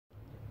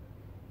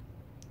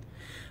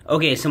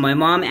Okay, so my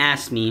mom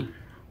asked me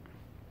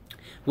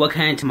what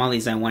kind of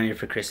tamales I wanted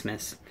for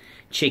Christmas.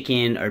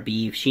 Chicken or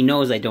beef. She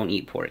knows I don't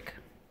eat pork.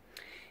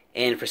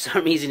 And for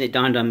some reason it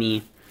dawned on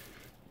me,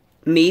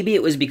 maybe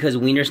it was because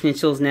Wiener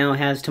Schnitzels now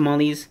has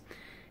tamales.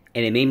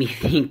 And it made me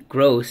think,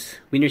 gross,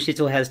 Wiener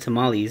Schnitzel has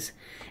tamales.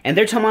 And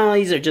their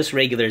tamales are just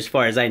regular as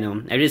far as I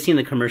know. I've just seen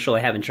the commercial, I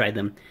haven't tried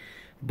them.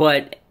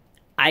 But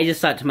I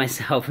just thought to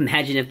myself,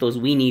 imagine if those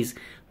weenies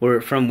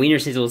were from Wiener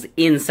Schnitzels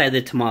inside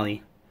the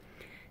tamale.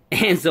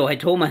 And so I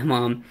told my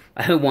mom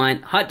I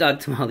want hot dog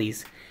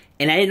tamales.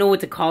 And I didn't know what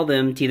to call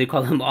them, to either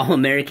call them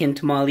all-American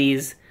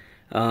tamales,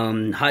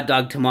 hot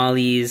dog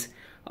tamales,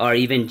 or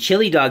even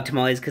chili dog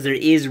tamales, because there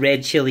is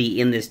red chili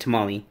in this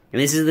tamale.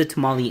 And this is the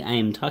tamale I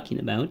am talking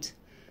about.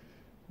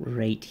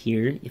 Right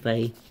here, if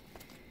I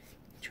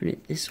turn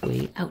it this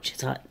way, ouch,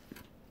 it's hot.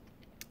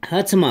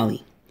 Hot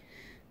tamale.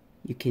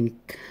 You can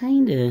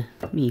kinda,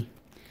 let me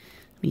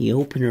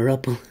open her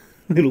up a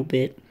little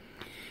bit.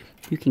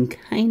 You can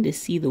kinda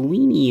see the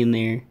weenie in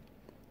there.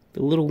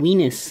 The little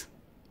weenus.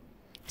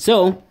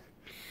 So,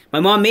 my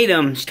mom made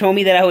them. She told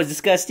me that I was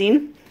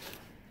disgusting.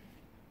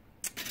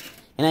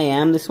 And I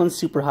am. This one's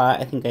super hot.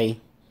 I think I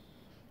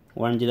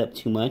warmed it up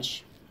too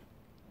much.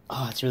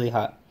 Oh, it's really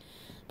hot.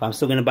 But I'm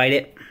still gonna bite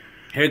it.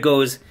 Here it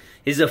goes.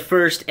 This is the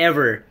first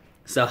ever.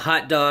 It's a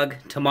hot dog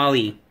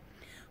tamale.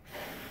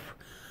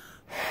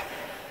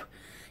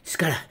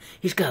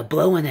 He's gotta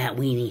blow on that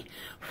weenie.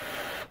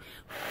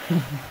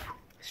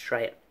 Let's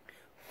try it.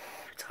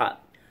 It's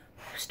hot.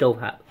 Stove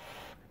hot.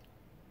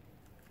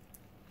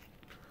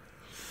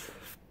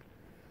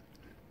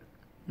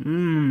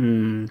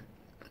 Mmm.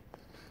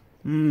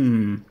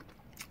 Mmm.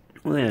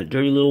 Look at that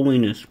dirty little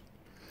weenus.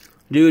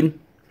 Dude,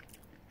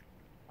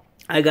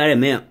 I gotta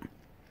admit,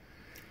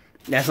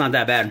 that's not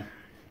that bad.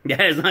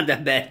 That is not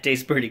that bad. It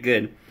tastes pretty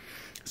good.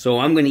 So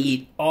I'm gonna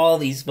eat all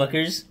these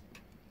fuckers.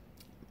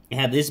 I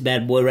have this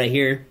bad boy right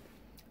here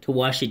to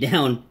wash it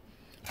down.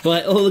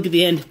 But, oh, look at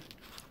the end.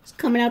 It's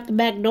coming out the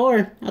back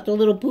door. Out the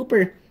little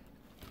pooper.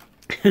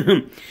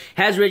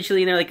 Has red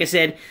chili in there, like I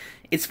said.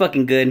 It's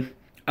fucking good.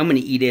 I'm gonna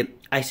eat it.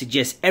 I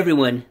suggest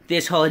everyone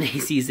this holiday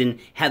season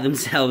have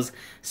themselves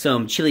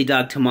some chili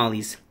dog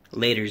tamales.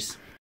 Laters.